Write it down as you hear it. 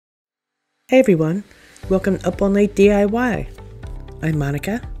Hey everyone, welcome to Up All Night DIY. I'm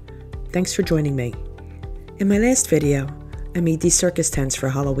Monica. Thanks for joining me. In my last video, I made these circus tents for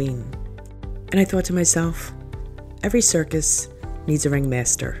Halloween. And I thought to myself, every circus needs a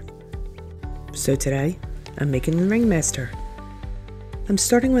ringmaster. So today, I'm making the ringmaster. I'm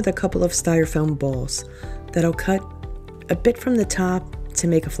starting with a couple of styrofoam balls that I'll cut a bit from the top to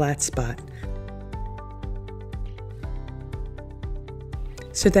make a flat spot,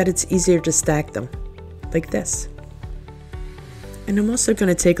 so that it's easier to stack them, like this. And I'm also going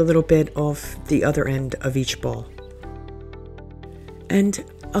to take a little bit off the other end of each ball. And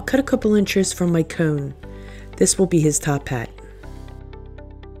I'll cut a couple inches from my cone. This will be his top hat.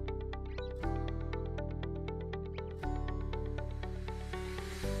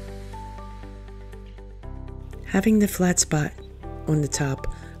 Having the flat spot on the top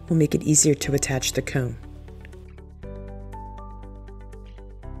will make it easier to attach the cone.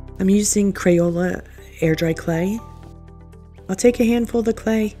 I'm using Crayola air dry clay. I'll take a handful of the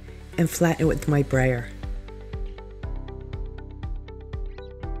clay and flatten it with my brayer.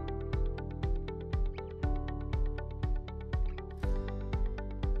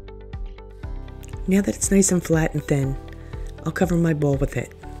 Now that it's nice and flat and thin, I'll cover my ball with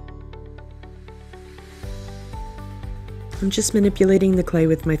it. I'm just manipulating the clay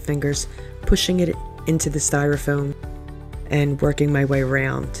with my fingers, pushing it into the styrofoam and working my way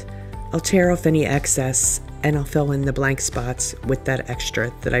around. I'll tear off any excess and I'll fill in the blank spots with that extra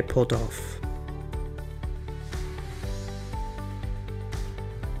that I pulled off.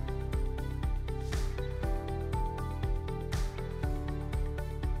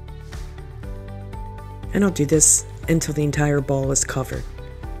 And I'll do this until the entire ball is covered.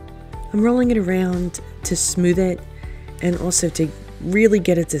 I'm rolling it around to smooth it and also to really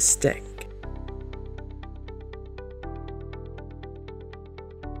get it to stick.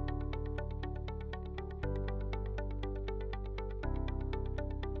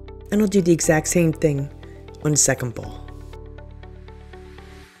 And I'll do the exact same thing on the second ball.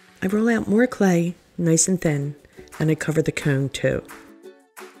 I roll out more clay, nice and thin, and I cover the cone too.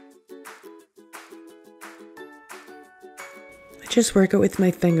 I just work it with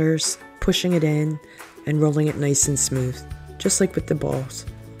my fingers, pushing it in and rolling it nice and smooth, just like with the balls.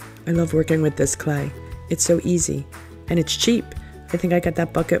 I love working with this clay. It's so easy and it's cheap. I think I got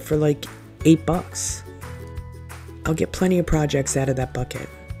that bucket for like $8. I'll get plenty of projects out of that bucket.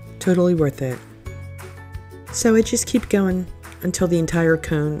 Totally worth it. So I just keep going until the entire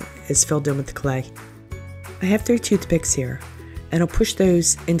cone is filled in with clay. I have 3 toothpicks here, and I'll push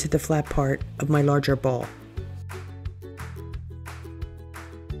those into the flat part of my larger ball.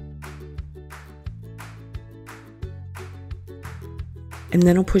 And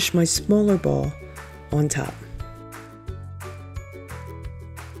then I'll push my smaller ball on top.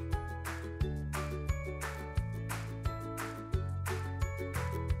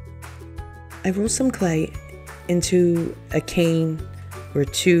 I roll some clay into a cane or a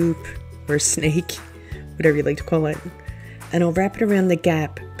tube or a snake, whatever you like to call it, and I'll wrap it around the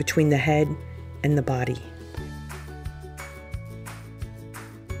gap between the head and the body.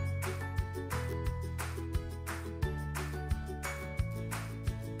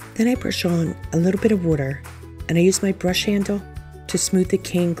 Then I brush on a little bit of water and I use my brush handle to smooth the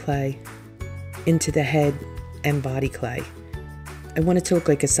cane clay into the head and body clay. I want it to look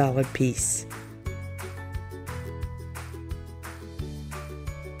like a solid piece.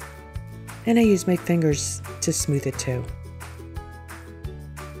 And I use my fingers to smooth it too.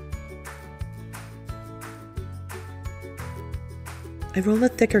 I roll a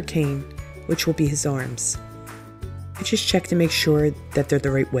thicker cane, which will be his arms. I just check to make sure that they're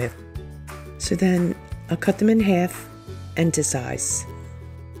the right width. So then I'll cut them in half and to size.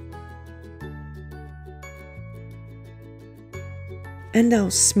 And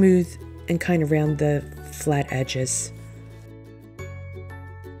I'll smooth and kind of round the flat edges.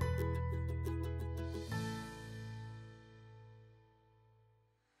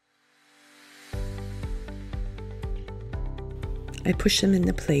 I push him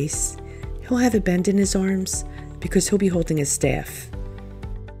into place. He'll have a bend in his arms because he'll be holding his staff.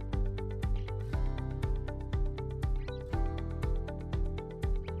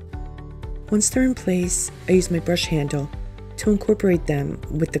 Once they're in place, I use my brush handle to incorporate them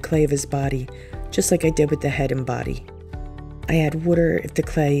with the clay of his body, just like I did with the head and body. I add water if the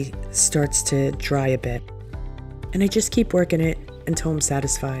clay starts to dry a bit. And I just keep working it until I'm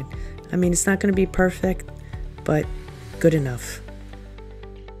satisfied. I mean, it's not going to be perfect, but good enough.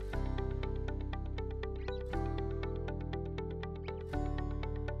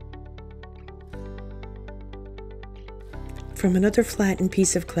 From another flattened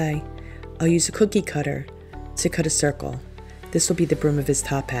piece of clay, I'll use a cookie cutter to cut a circle. This will be the brim of his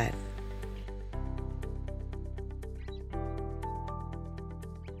top hat.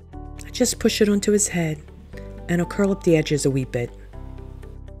 I just push it onto his head and I'll curl up the edges a wee bit.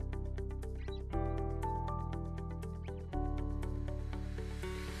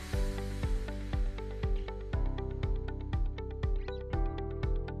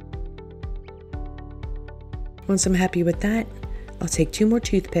 Once I'm happy with that, I'll take 2 more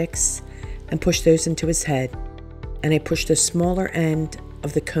toothpicks and push those into his head, and I push the smaller end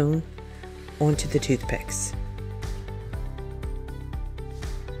of the cone onto the toothpicks.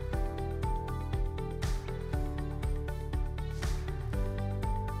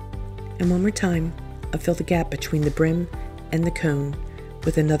 And one more time, I'll fill the gap between the brim and the cone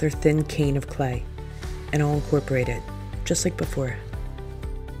with another thin cane of clay, and I'll incorporate it, just like before.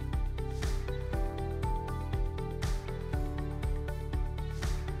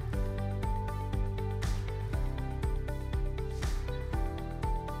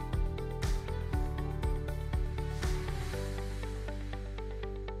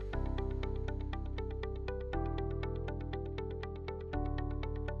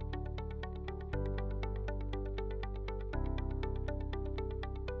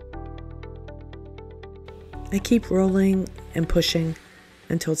 I keep rolling and pushing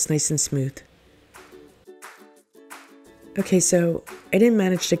until it's nice and smooth. Okay, so I didn't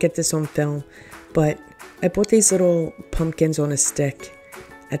manage to get this on film, but I bought these little pumpkins on a stick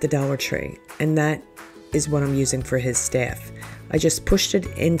at the Dollar Tree, and that is what I'm using for his staff. I just pushed it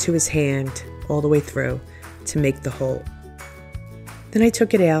into his hand all the way through to make the hole. Then I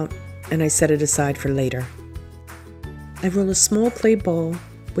took it out and I set it aside for later. I roll a small clay ball,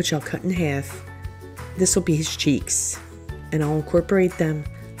 which I'll cut in half. This will be his cheeks, and I'll incorporate them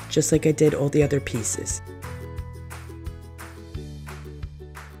just like I did all the other pieces.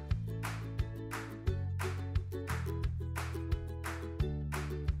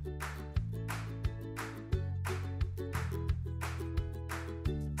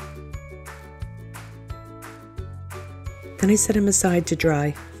 Then I set him aside to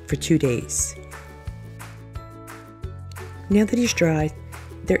dry for 2 days. Now that he's dry,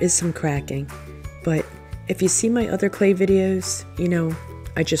 there is some cracking. But if you see my other clay videos, you know,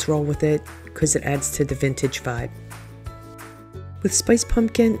 I just roll with it because it adds to the vintage vibe. With Spice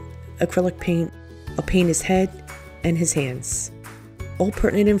Pumpkin acrylic paint, I'll paint his head and his hands. All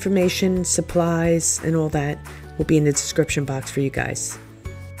pertinent information, supplies, and all that will be in the description box for you guys.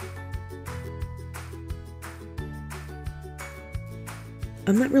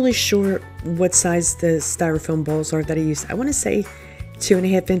 I'm not really sure what size the styrofoam balls are that I use. I want to say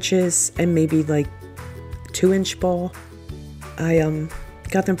 2.5 inches and maybe like 2-inch ball. I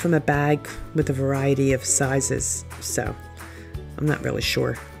got them from a bag with a variety of sizes, so I'm not really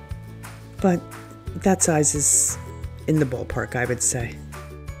sure. But that size is in the ballpark, I would say.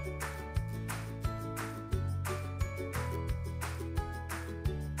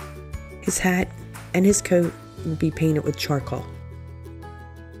 His hat and his coat will be painted with charcoal.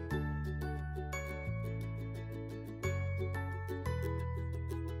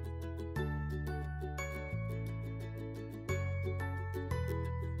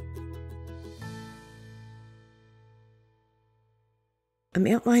 I'm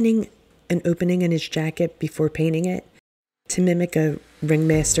outlining an opening in his jacket before painting it to mimic a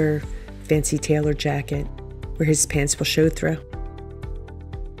ringmaster fancy tailor jacket where his pants will show through.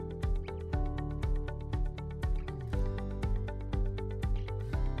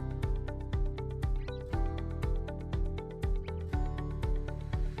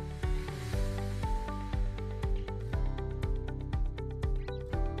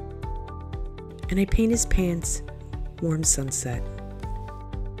 And I paint his pants warm sunset.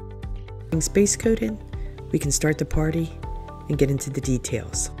 Space coated, we can start the party and get into the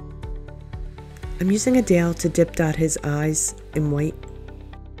details. I'm using a dowel to dip dot his eyes in white.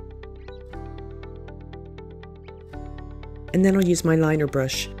 And then I'll use my liner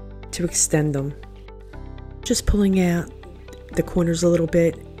brush to extend them. Just pulling out the corners a little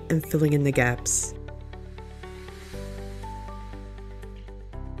bit and filling in the gaps.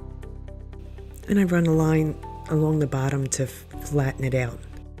 And I run a line along the bottom to flatten it out.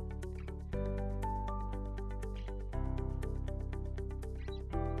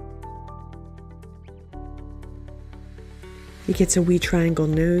 He gets a wee triangle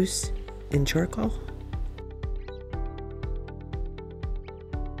nose in charcoal.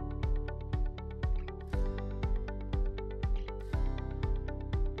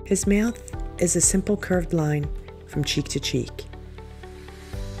 His mouth is a simple curved line from cheek to cheek.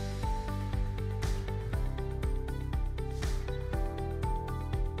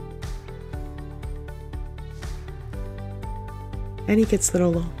 And he gets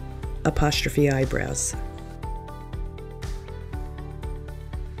little apostrophe eyebrows.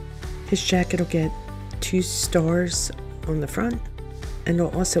 His jacket will get 2 stars on the front, and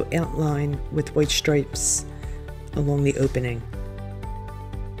it'll also outline with white stripes along the opening.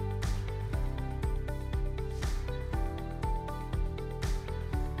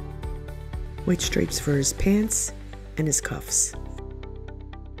 White stripes for his pants and his cuffs.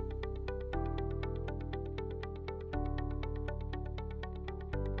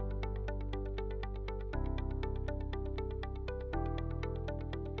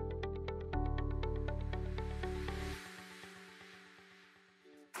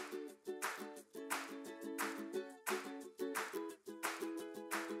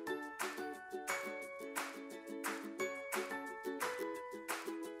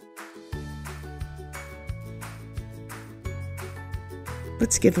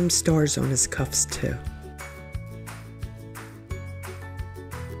 Let's give him stars on his cuffs too.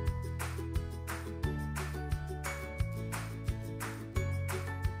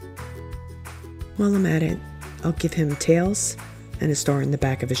 While I'm at it, I'll give him tails and a star in the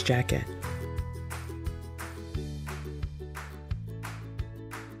back of his jacket.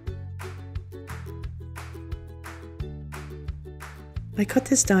 I cut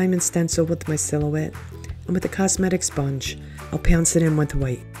this diamond stencil with my silhouette, and with a cosmetic sponge, I'll pounce it in with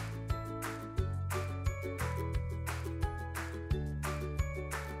white.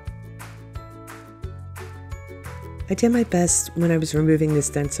 I did my best when I was removing the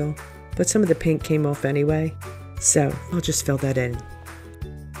stencil, but some of the paint came off anyway, so I'll just fill that in.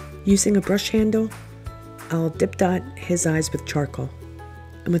 Using a brush handle, I'll dip dot his eyes with charcoal,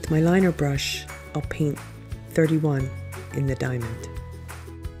 and with my liner brush, I'll paint 31 in the diamond.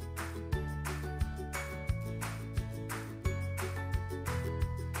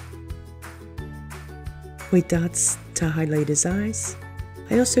 White dots to highlight his eyes.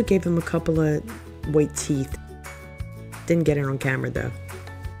 I also gave him a couple of white teeth. Didn't get it on camera though.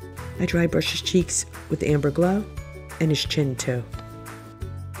 I dry brush his cheeks with amber glow and his chin too.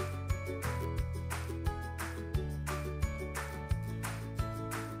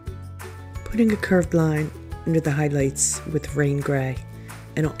 Putting a curved line under the highlights with rain gray,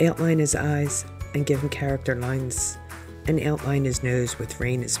 and I'll outline his eyes and give him character lines and outline his nose with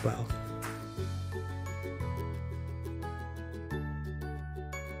rain as well.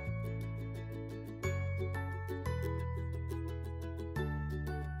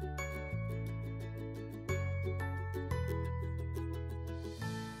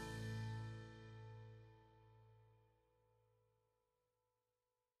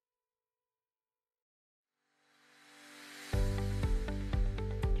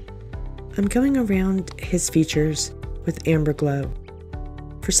 I'm going around his features with amber glow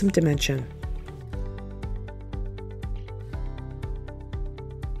for some dimension.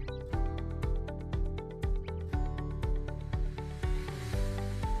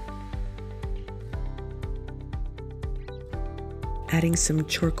 Adding some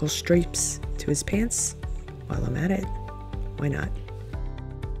charcoal stripes to his pants while I'm at it. Why not?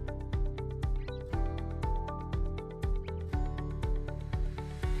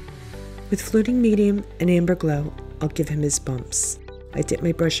 With floating medium and amber glow, I'll give him his bumps. I dip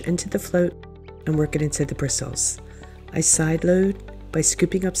my brush into the float and work it into the bristles. I side load by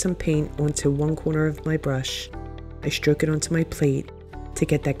scooping up some paint onto one corner of my brush. I stroke it onto my plate to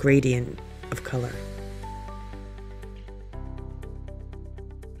get that gradient of color.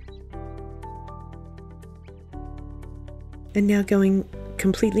 And now going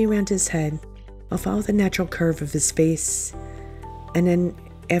completely around his head, I'll follow the natural curve of his face, and then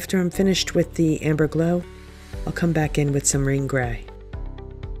after I'm finished with the amber glow, I'll come back in with some rain gray.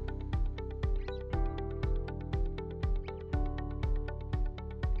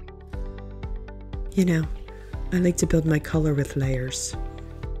 You know, I like to build my color with layers.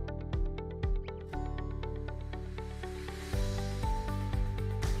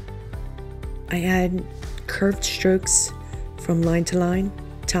 I add curved strokes from line to line,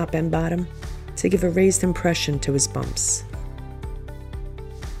 top and bottom, to give a raised impression to his bumps.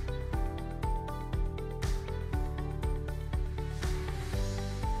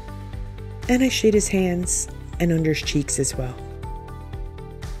 And I shade his hands and under his cheeks as well.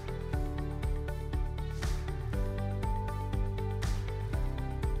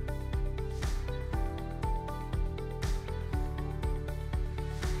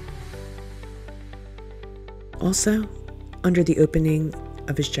 Also, under the opening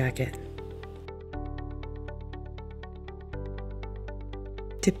of his jacket.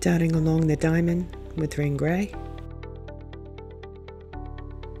 Tip dotting along the diamond with rain gray.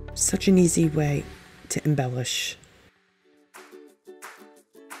 Such an easy way to embellish.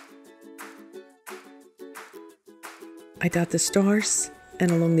 I dot the stars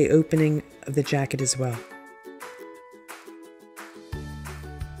and along the opening of the jacket as well.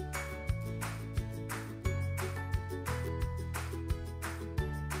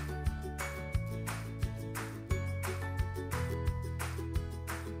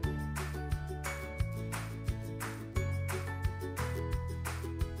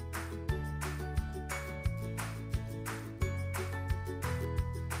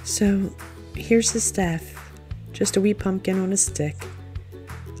 So here's the staff, just a wee pumpkin on a stick.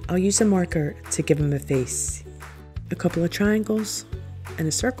 I'll use a marker to give him a face, a couple of triangles and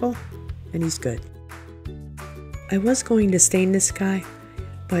a circle, and he's good. I was going to stain this guy,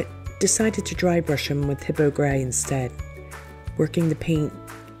 but decided to dry brush him with Hippo gray instead, working the paint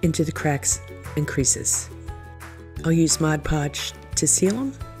into the cracks and creases. I'll use Mod Podge to seal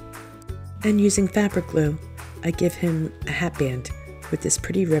him, and using fabric glue, I give him a hat band with this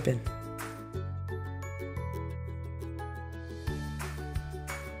pretty ribbon.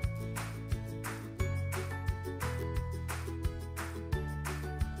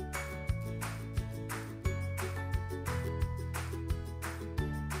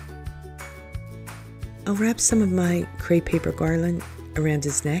 I'll wrap some of my crepe paper garland around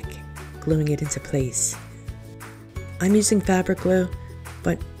his neck, gluing it into place. I'm using fabric glue,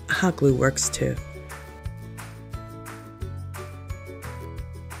 but hot glue works too.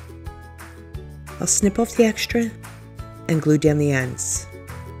 I'll snip off the extra and glue down the ends.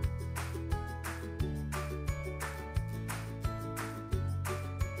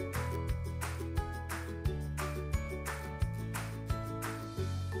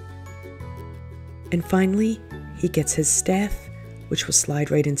 And finally, he gets his staff, which will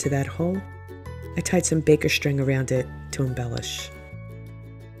slide right into that hole. I tied some baker string around it to embellish.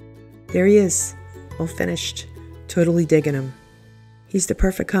 There he is, all finished, totally digging him. He's the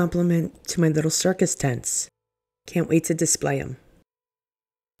perfect complement to my little circus tents. Can't wait to display him.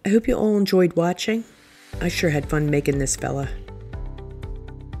 I hope you all enjoyed watching. I sure had fun making this fella.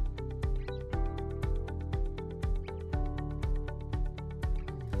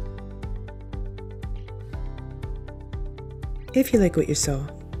 If you like what you saw,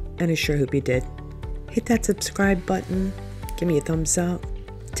 and I sure hope you did, hit that subscribe button, give me a thumbs up,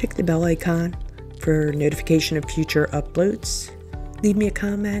 tick the bell icon for notification of future uploads. Leave me a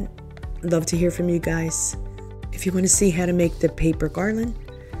comment. I'd love to hear from you guys. If you want to see how to make the paper garland,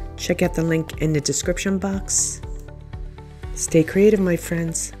 check out the link in the description box. Stay creative, my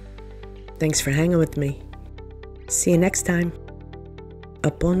friends. Thanks for hanging with me. See you next time.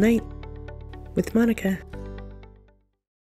 Up all night with Monica.